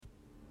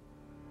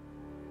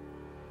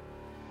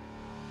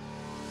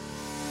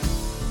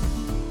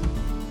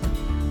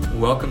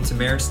Welcome to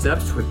Marriage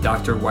Steps with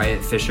Dr.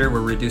 Wyatt Fisher. We're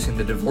reducing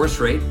the divorce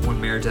rate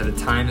one marriage at a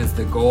time is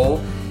the goal,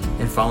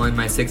 and following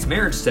my 6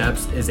 marriage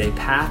steps is a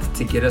path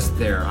to get us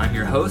there. I'm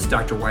your host,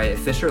 Dr. Wyatt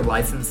Fisher,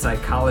 licensed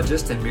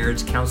psychologist and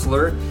marriage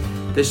counselor.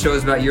 This show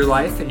is about your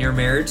life and your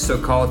marriage, so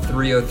call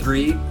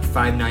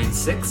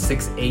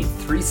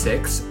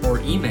 303-596-6836 or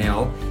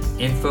email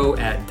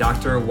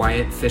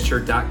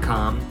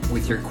info@drwyattfisher.com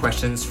with your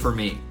questions for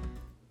me.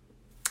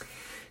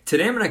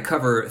 Today I'm going to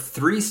cover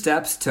 3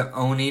 steps to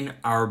owning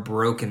our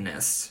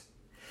brokenness.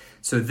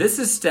 So this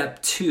is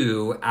step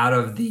 2 out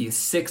of the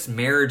 6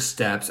 marriage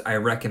steps I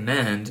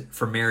recommend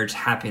for marriage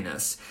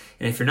happiness.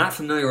 And if you're not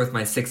familiar with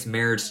my 6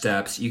 marriage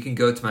steps, you can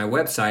go to my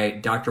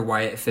website,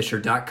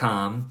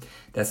 drwyattfisher.com.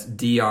 That's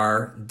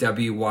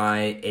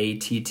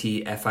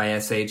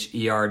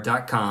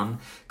drwyattfisher.com.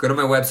 Go to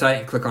my website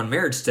and click on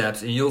marriage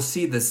steps, and you'll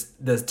see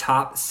the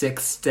top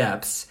 6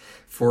 steps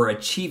for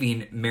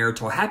achieving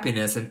marital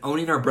happiness, and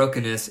owning our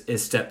brokenness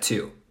is step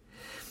 2.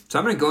 So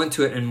I'm going to go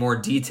into it in more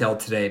detail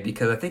today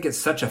because I think it's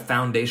such a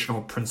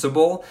foundational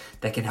principle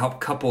that can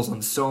help couples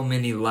on so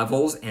many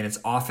levels, and it's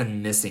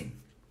often missing.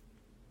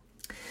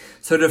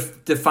 So to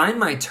define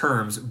my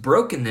terms,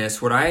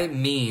 brokenness, what I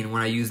mean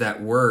when I use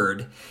that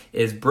word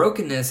is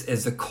brokenness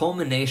is the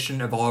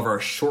culmination of all of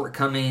our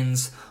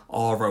shortcomings,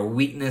 all of our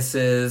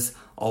weaknesses,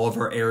 all of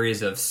our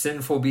areas of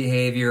sinful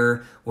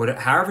behavior,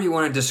 however you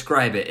want to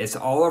describe it. It's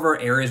all of our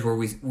areas where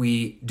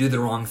we do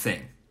the wrong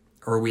thing,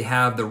 or we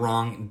have the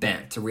wrong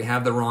bent, or we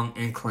have the wrong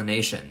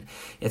inclination.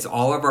 It's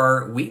all of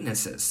our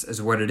weaknesses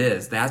is what it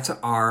is. That's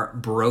our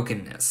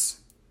brokenness.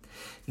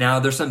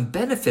 Now, there's some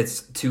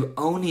benefits to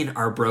owning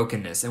our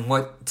brokenness, and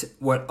what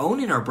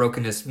owning our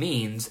brokenness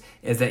means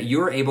is that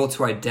you're able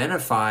to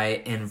identify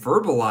and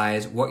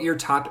verbalize what your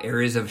top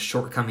areas of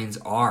shortcomings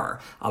are.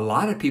 A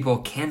lot of people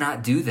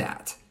cannot do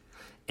that,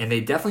 and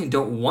they definitely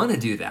don't want to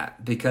do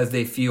that because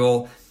they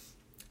feel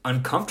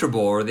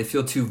uncomfortable or they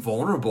feel too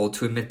vulnerable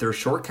to admit their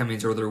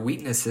shortcomings or their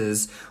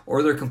weaknesses,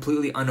 or they're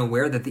completely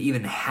unaware that they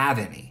even have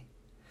any.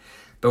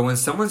 But when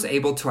someone's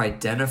able to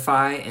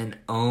identify and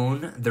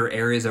own their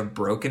areas of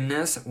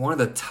brokenness, one of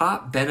the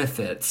top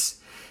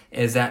benefits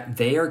is that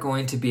they are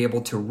going to be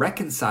able to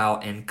reconcile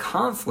in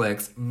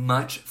conflicts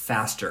much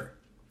faster.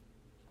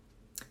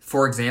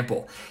 For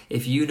example,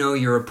 if you know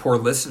you're a poor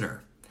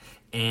listener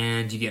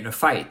and you get in a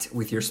fight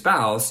with your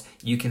spouse,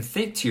 you can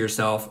think to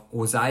yourself,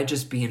 was I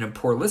just being a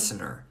poor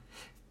listener?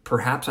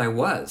 Perhaps I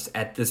was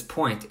at this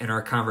point in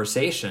our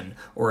conversation,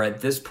 or at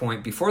this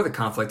point before the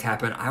conflict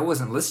happened, I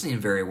wasn't listening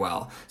very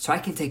well. So I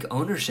can take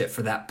ownership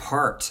for that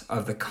part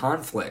of the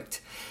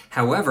conflict.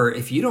 However,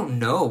 if you don't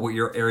know what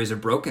your areas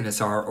of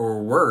brokenness are,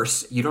 or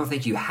worse, you don't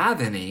think you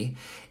have any,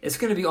 it's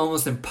going to be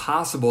almost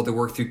impossible to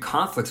work through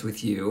conflicts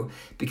with you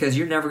because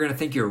you're never going to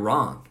think you're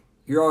wrong.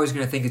 You're always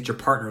going to think it's your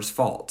partner's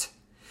fault.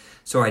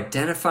 So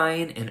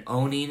identifying and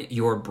owning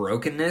your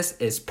brokenness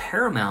is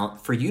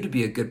paramount for you to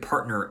be a good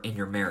partner in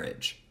your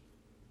marriage.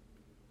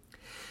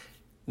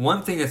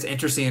 One thing that's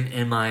interesting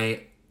in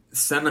my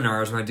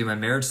seminars, when I do my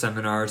marriage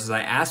seminars, is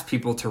I ask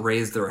people to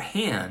raise their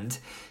hand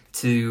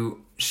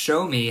to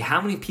show me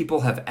how many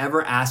people have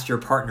ever asked your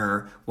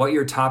partner what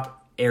your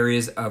top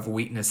areas of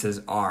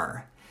weaknesses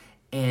are.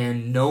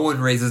 And no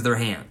one raises their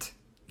hand.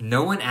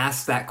 No one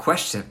asks that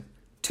question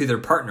to their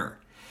partner.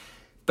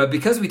 But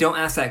because we don't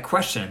ask that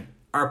question,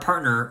 our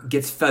partner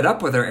gets fed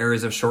up with our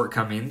areas of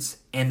shortcomings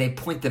and they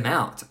point them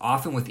out,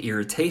 often with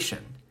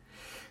irritation.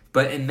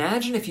 But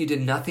imagine if you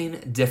did nothing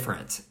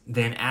different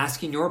than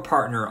asking your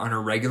partner on a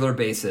regular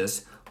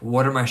basis,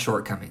 what are my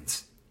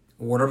shortcomings?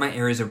 What are my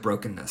areas of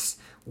brokenness?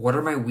 What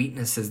are my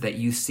weaknesses that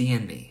you see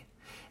in me?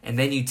 And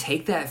then you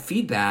take that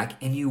feedback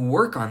and you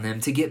work on them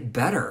to get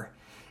better.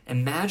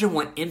 Imagine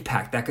what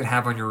impact that could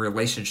have on your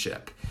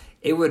relationship.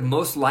 It would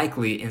most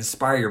likely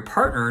inspire your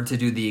partner to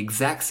do the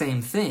exact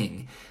same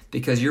thing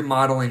because you're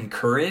modeling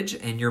courage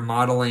and you're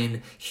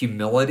modeling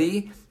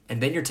humility,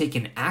 and then you're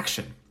taking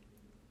action.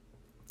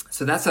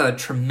 So that's a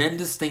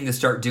tremendous thing to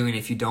start doing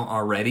if you don't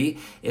already,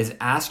 is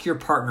ask your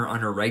partner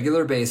on a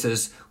regular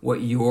basis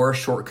what your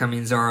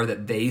shortcomings are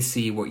that they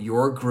see, what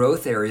your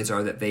growth areas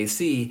are that they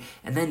see,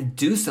 and then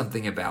do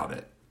something about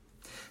it.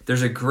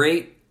 There's a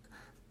great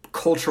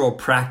cultural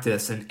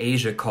practice in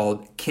Asia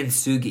called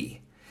kintsugi.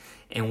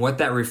 And what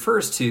that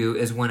refers to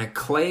is when a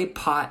clay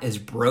pot is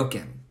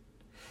broken,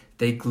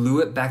 they glue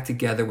it back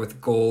together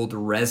with gold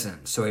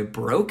resin. So a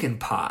broken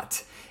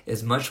pot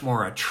is much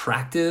more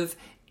attractive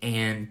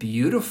and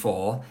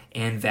beautiful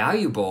and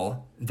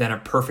valuable than a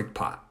perfect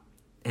pot.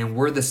 And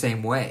we're the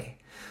same way.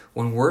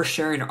 When we're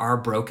sharing our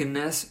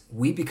brokenness,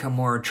 we become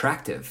more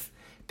attractive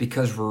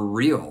because we're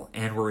real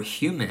and we're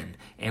human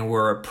and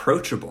we're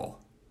approachable.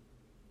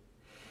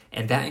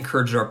 And that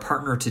encourages our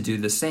partner to do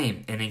the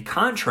same. And in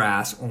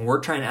contrast, when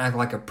we're trying to act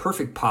like a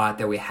perfect pot,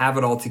 that we have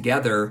it all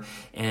together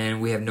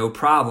and we have no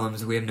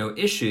problems, we have no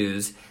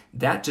issues,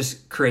 that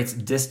just creates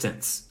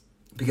distance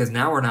because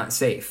now we're not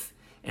safe.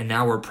 And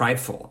now we're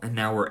prideful, and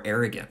now we're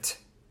arrogant.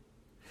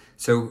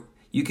 So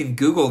You can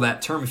Google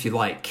that term if you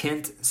like,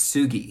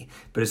 kintsugi,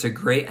 but it's a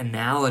great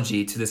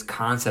analogy to this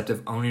concept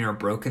of owning our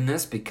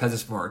brokenness because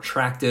it's more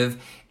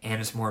attractive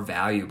and it's more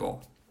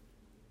valuable.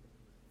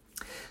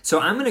 So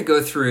I'm going to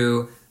go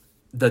through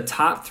the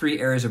top 3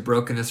 areas of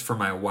brokenness for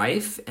my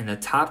wife and the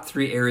top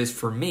 3 areas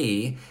for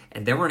me,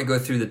 and then we're going to go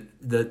through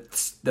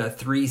the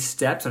 3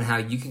 steps on how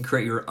you can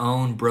create your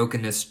own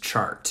brokenness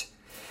chart.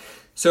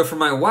 So for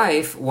my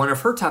wife, one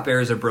of her top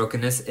areas of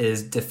brokenness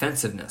is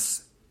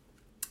defensiveness.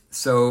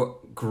 So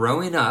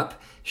growing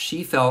up,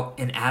 she felt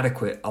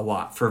inadequate a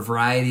lot for a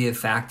variety of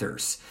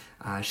factors.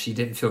 She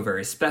didn't feel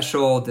very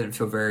special, didn't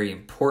feel very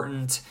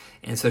important,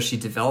 and so she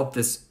developed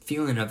this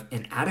feeling of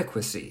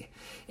inadequacy.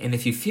 And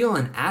if you feel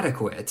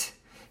inadequate,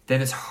 then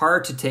it's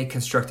hard to take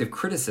constructive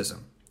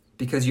criticism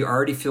because you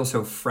already feel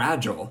so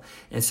fragile,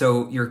 and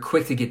so you're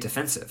quick to get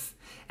defensive.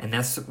 And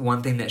that's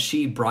one thing that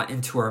she brought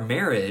into our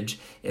marriage,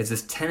 is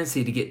this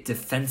tendency to get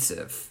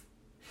defensive.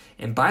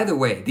 And by the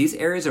way, these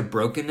areas of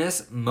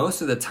brokenness,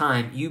 most of the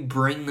time, you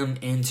bring them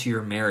into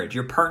your marriage.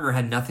 Your partner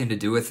had nothing to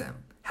do with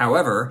them.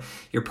 However,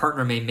 your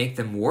partner may make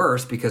them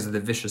worse because of the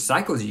vicious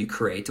cycles you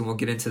create, and we'll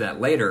get into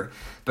that later.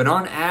 But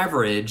on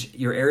average,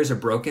 your areas of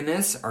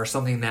brokenness are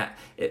something that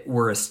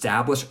were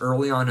established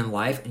early on in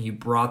life, and you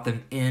brought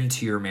them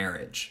into your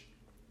marriage.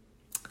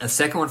 A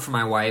second one for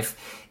my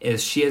wife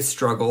is she has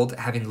struggled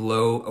having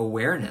low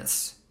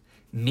awareness,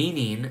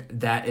 meaning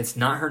that it's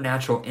not her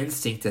natural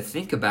instinct to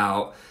think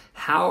about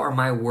how are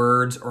my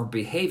words or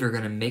behavior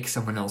going to make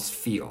someone else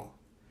feel.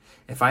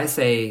 If I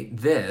say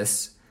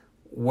this,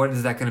 what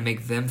is that going to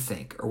make them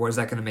think? Or what is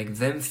that going to make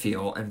them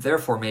feel? And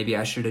therefore, maybe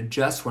I should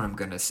adjust what I'm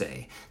going to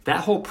say.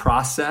 That whole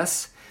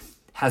process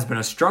has been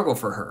a struggle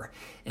for her.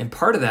 And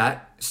part of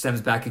that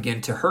stems back again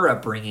to her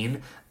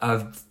upbringing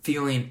of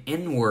feeling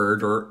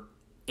inward or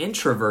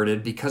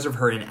introverted because of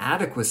her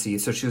inadequacy.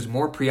 So she was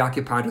more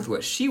preoccupied with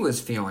what she was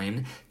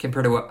feeling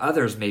compared to what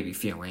others may be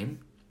feeling.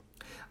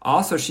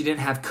 Also, she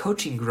didn't have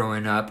coaching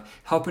growing up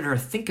helping her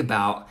think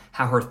about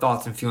how her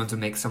thoughts and feelings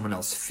would make someone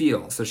else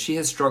feel. So she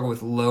has struggled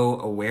with low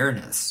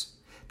awareness.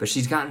 But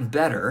she's gotten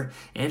better,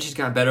 and she's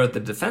gotten better at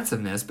the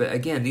defensiveness. But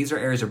again, these are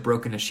areas of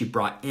brokenness she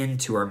brought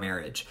into our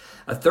marriage.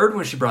 A third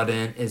one she brought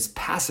in is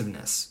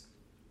passiveness.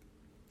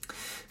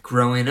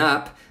 Growing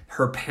up,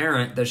 her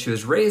parent that she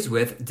was raised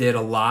with did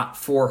a lot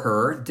for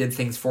her, did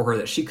things for her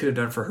that she could have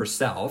done for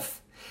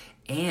herself.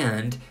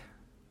 And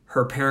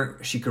her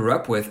parent she grew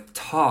up with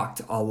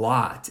talked a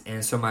lot.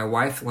 And so my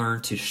wife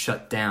learned to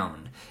shut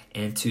down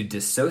and to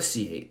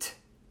dissociate.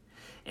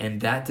 And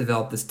that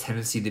developed this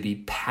tendency to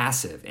be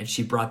passive. And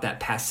she brought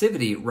that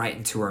passivity right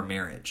into our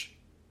marriage.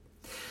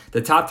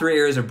 The top 3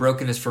 areas of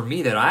brokenness for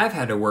me that I've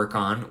had to work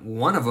on,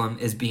 one of them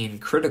is being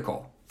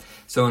critical.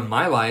 So in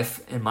my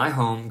life, in my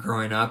home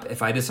growing up,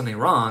 if I did something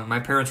wrong, my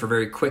parents were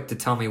very quick to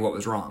tell me what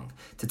was wrong,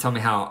 to tell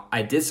me how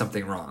I did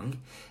something wrong.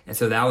 And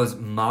so that was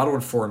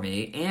modeled for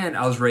me. And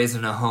I was raised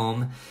in a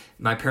home,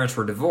 my parents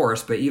were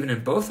divorced, but even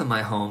in both of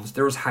my homes,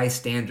 there was high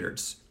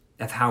standards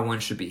of how one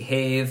should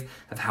behave,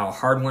 of how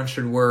hard one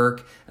should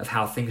work, of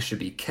how things should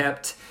be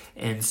kept.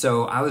 And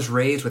so I was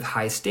raised with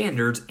high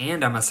standards,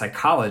 and I'm a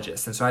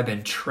psychologist. And so I've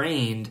been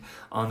trained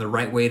on the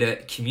right way to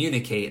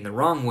communicate and the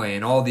wrong way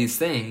and all these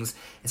things.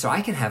 And so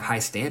I can have high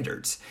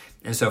standards.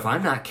 And so if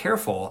I'm not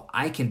careful,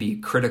 I can be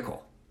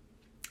critical.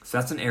 So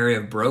that's an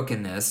area of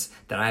brokenness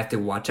that I have to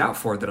watch out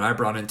for that I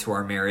brought into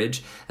our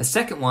marriage. A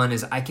second one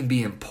is I can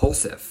be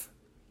impulsive.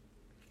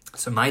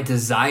 So my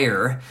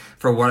desire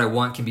for what I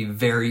want can be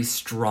very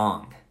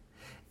strong,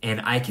 and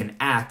I can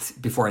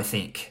act before I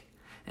think.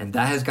 And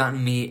that has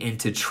gotten me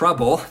into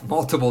trouble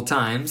multiple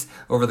times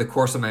over the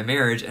course of my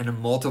marriage in a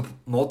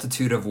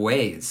multitude of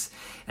ways.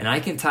 And I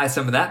can tie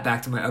some of that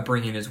back to my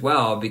upbringing as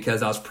well,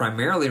 because I was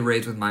primarily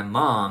raised with my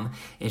mom,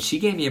 and she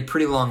gave me a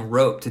pretty long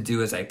rope to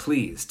do as I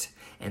pleased.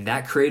 And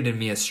that created in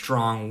me a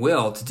strong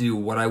will to do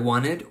what I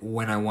wanted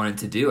when I wanted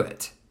to do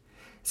it.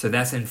 So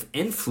that's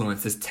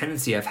influenced this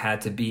tendency I've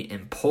had to be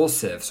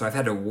impulsive. So I've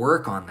had to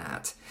work on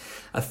that.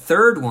 A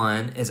third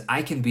one is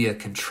I can be a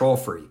control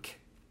freak.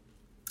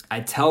 I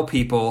tell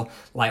people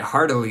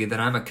lightheartedly that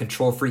I'm a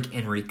control freak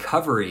in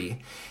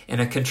recovery. And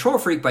a control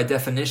freak by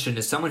definition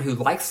is someone who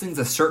likes things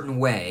a certain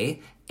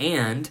way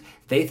and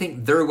they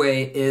think their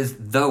way is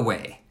the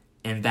way.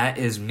 And that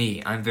is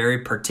me. I'm very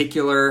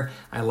particular.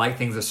 I like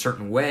things a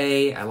certain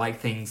way. I like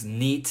things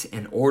neat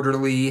and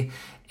orderly.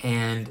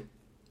 And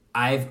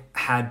I've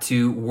had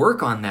to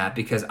work on that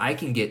because I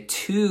can get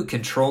too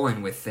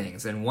controlling with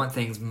things and want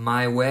things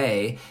my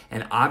way.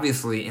 And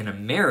obviously in a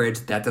marriage,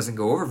 that doesn't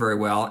go over very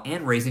well.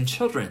 And raising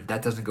children,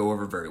 that doesn't go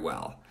over very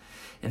well.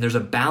 And there's a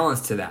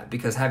balance to that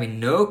because having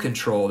no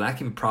control, that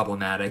can be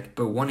problematic.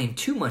 But wanting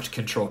too much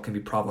control can be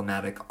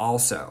problematic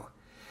also.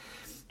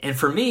 And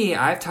for me,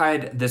 I've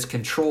tied this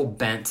control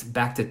bent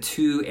back to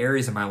 2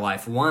 areas of my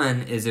life.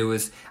 One is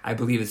I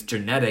believe it's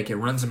genetic. It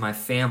runs in my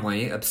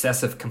family.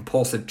 Obsessive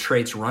compulsive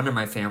traits run in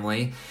my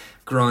family.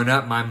 Growing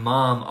up, my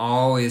mom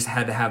always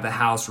had to have the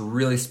house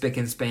really spick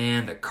and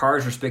span. The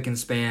cars were spick and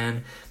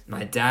span.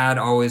 My dad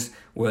always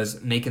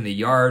was making the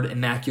yard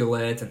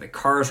immaculate, and the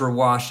cars were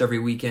washed every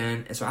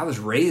weekend. And so I was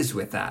raised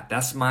with that.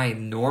 That's my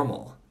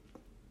normal.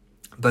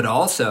 But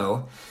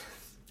also,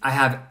 I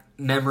have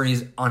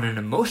memories on an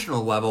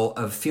emotional level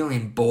of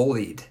feeling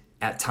bullied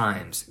at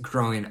times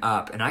growing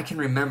up. And I can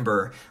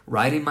remember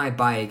riding my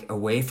bike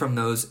away from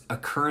those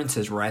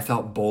occurrences where I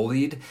felt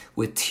bullied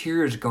with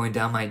tears going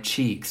down my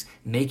cheeks,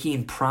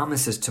 making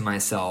promises to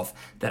myself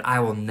that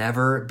I will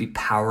never be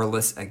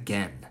powerless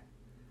again.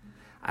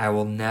 I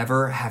will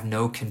never have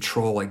no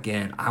control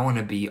again. I want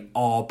to be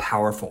all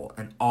powerful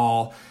and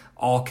all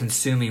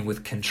consuming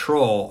with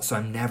control, so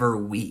I'm never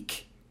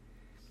weak.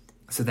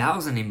 So that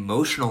was an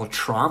emotional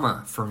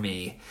trauma for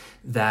me,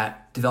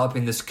 that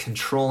developing this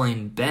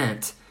controlling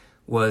bent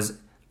was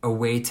a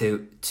way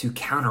to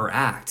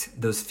counteract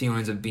those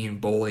feelings of being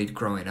bullied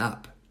growing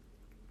up.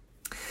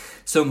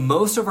 So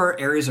most of our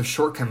areas of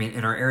shortcoming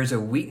and our areas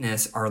of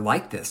weakness are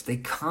like this. They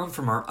come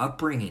from our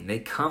upbringing. They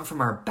come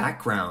from our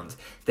background.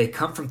 They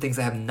come from things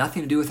that have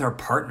nothing to do with our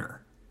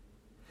partner.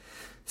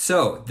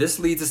 So this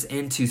leads us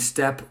into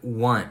step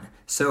 1.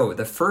 So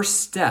the first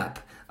step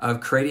of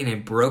creating a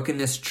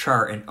brokenness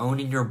chart and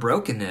owning your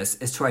brokenness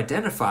is to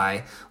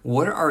identify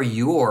what are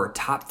your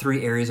top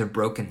 3 areas of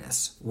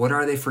brokenness. What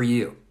are they for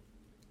you?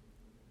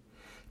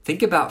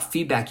 Think about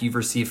feedback you've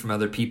received from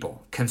other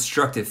people,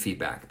 constructive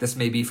feedback. This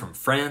may be from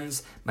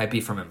friends, might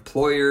be from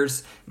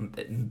employers,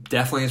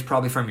 definitely is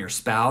probably from your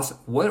spouse.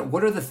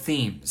 What are the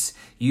themes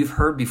you've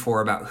heard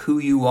before about who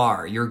you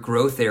are, your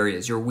growth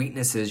areas, your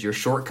weaknesses, your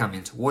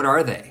shortcomings? What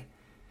are they?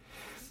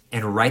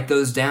 And write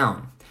those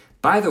down.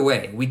 By the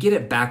way, we get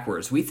it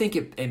backwards. We think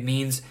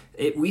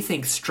we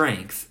think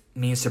strength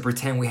means to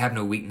pretend we have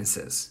no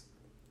weaknesses.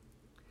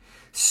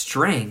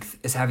 Strength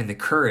is having the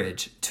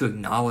courage to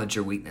acknowledge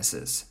your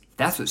weaknesses.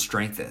 That's what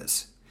strength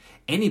is.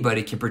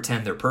 Anybody can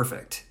pretend they're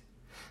perfect,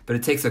 but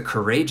it takes a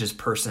courageous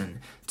person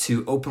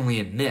to openly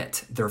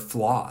admit their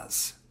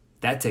flaws.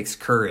 That takes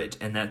courage,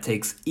 and that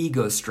takes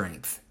ego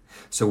strength.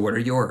 So what are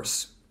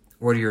yours?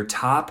 What are your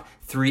top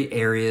 3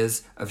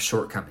 areas of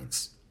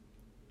shortcomings?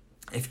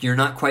 If you're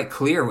not quite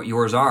clear what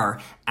yours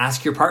are,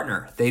 ask your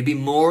partner. They'd be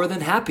more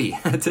than happy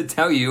to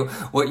tell you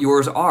what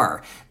yours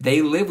are.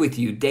 They live with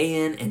you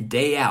day in and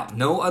day out.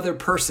 No other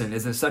person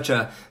is in such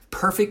a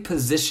perfect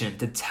position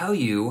to tell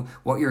you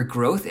what your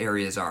growth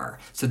areas are.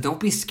 So don't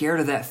be scared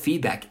of that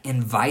feedback.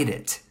 Invite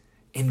it.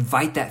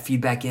 Invite that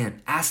feedback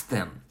in. Ask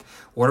them,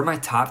 what are my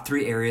top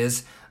 3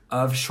 areas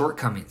of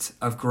shortcomings,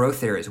 of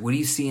growth areas? What do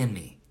you see in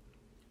me?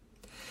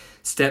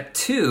 Step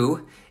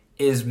 2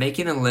 is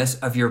making a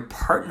list of your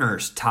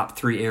partner's top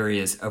 3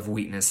 areas of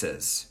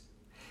weaknesses.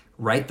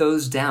 Write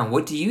those down.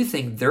 What do you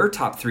think their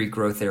top 3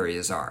 growth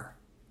areas are?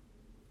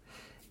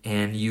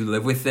 And you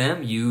live with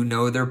them, you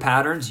know their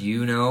patterns,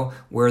 you know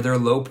where their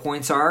low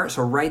points are,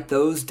 so write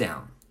those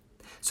down.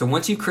 So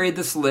once you create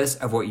this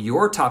list of what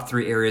your top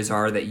 3 areas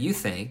are that you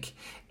think,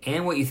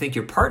 and what you think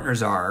your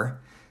partner's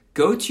are,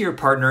 go to your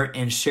partner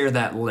and share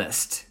that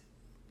list.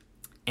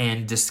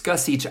 And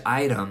discuss each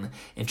item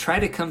and try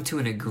to come to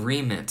an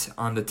agreement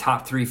on the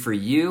top 3 for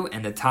you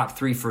and the top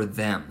 3 for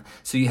them.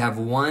 So you have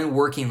one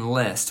working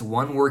list,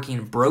 one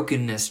working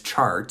brokenness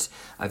chart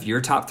of your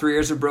top 3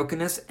 areas of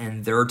brokenness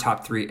and their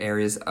top 3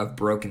 areas of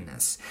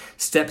brokenness.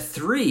 Step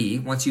 3,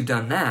 once you've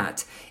done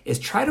that, is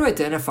try to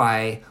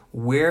identify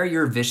where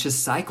your vicious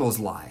cycles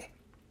lie.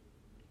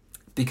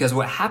 Because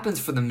what happens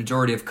for the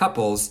majority of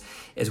couples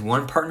is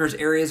one partner's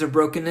areas of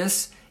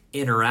brokenness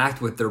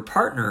interact with their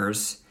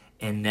partner's,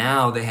 and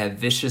now they have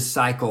vicious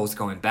cycles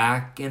going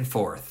back and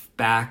forth,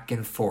 back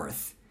and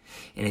forth.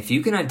 And if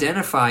you can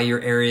identify your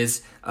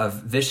areas of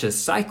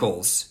vicious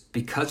cycles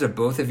because of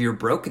both of your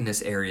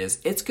brokenness areas,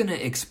 it's going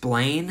to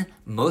explain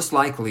most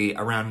likely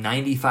around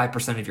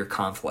 95% of your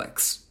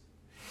conflicts.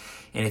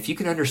 And if you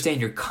can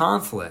understand your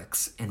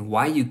conflicts and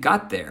why you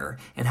got there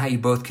and how you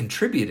both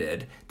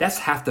contributed, that's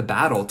half the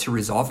battle to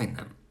resolving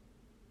them.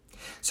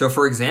 So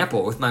for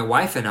example, with my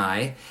wife and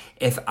I,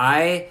 if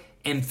I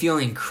am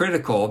feeling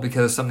critical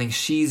because of something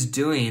she's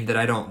doing that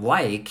I don't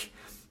like,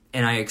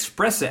 and I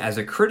express it as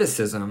a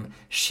criticism,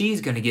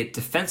 she's going to get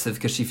defensive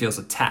because she feels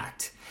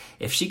attacked.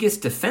 If she gets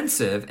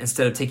defensive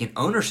instead of taking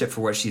ownership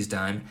for what she's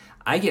done,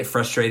 I get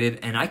frustrated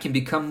and I can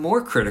become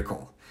more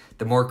critical.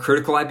 The more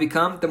critical I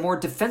become, the more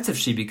defensive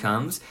she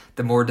becomes.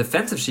 The more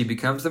defensive she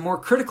becomes, the more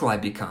critical I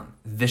become.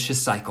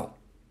 Vicious cycle.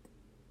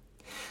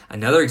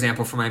 Another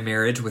example for my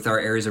marriage with our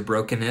areas of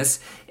brokenness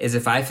is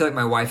if I feel like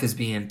my wife is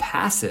being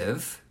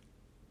passive,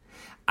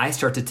 I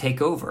start to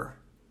take over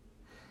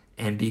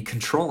and be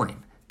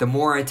controlling. The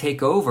more I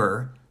take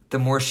over, the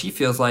more she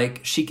feels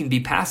like she can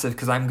be passive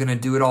because I'm going to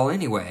do it all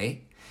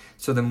anyway.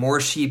 So the more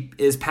she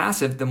is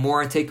passive, the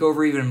more I take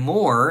over even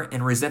more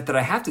and resent that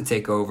I have to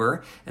take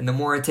over. And the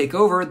more I take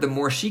over, the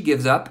more she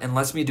gives up and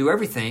lets me do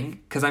everything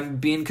because I'm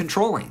being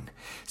controlling.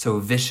 So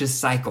vicious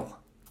cycle.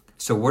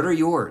 So what are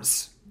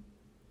yours?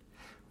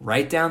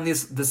 Write down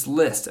this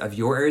list of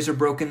your areas of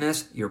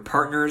brokenness, your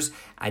partners,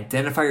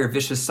 identify your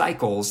vicious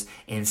cycles,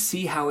 and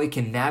see how it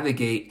can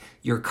navigate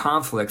your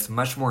conflicts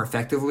much more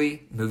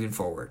effectively moving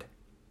forward.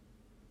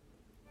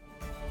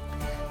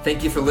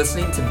 Thank you for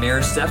listening to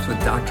Marriage Steps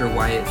with Dr.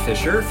 Wyatt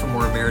Fisher. For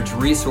more marriage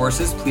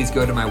resources, please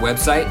go to my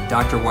website,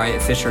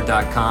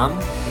 drwyattfisher.com.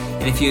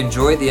 And if you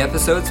enjoyed the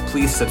episodes,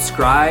 please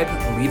subscribe,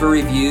 leave a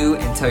review,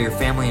 and tell your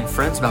family and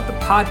friends about the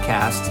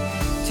podcast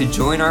to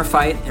join our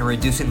fight in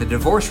reducing the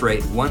divorce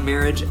rate one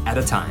marriage at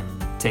a time.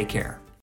 Take care.